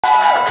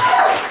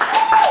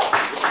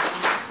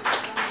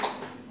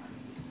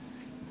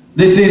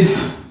This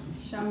is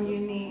Sham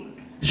Unique.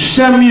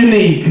 Sham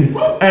Unique.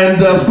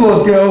 And of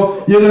course,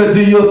 girl, you're going to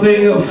do your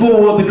thing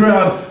for the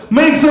crowd.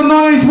 Make some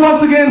noise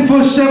once again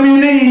for Sham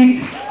Unique.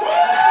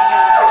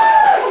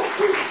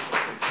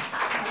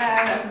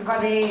 Hello,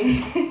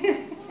 everybody.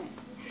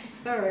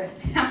 Sorry,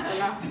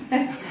 enough.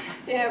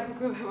 Yeah,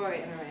 because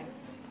anyway.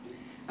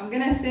 I'm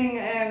going to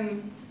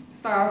sing,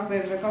 start off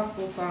with a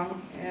gospel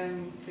song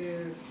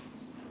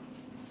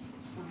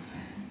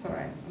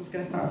sorry, I'm just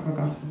going to start off with a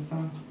gospel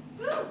song.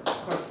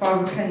 Called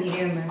Father, Can You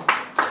Hear Me?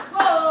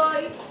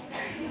 Boy.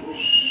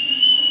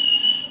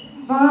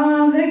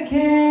 Father,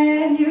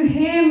 can you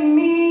hear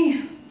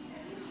me?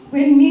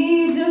 We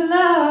need your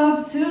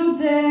love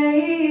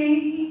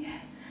today.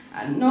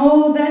 I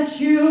know that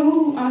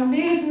you are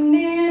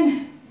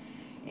listening.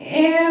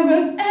 Hear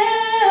us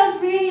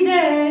every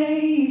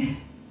day.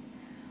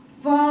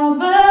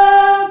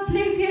 Father,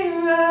 please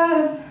hear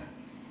us,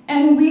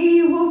 and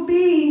we will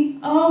be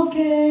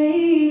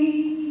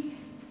okay.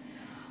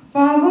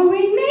 Father,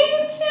 we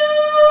need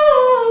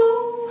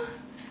you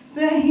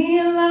to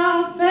heal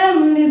our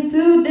families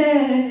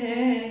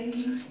today.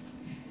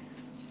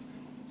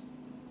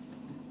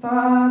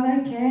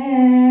 Father,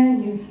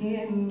 can you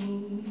hear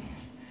me?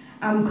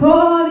 I'm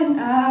calling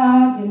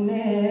out your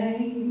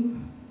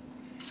name.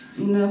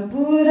 No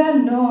Buddha,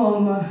 no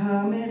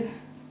Muhammad,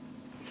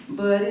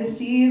 but it's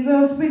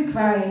Jesus we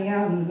cry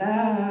out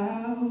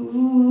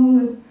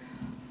loud.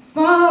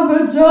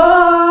 Father,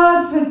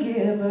 just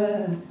forgive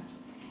us.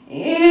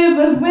 It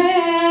was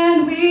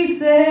when we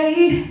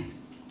say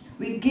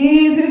we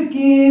give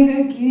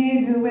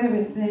you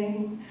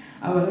everything,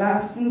 our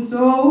lives and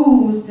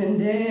souls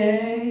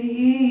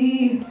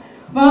today.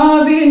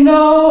 For we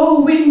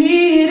know we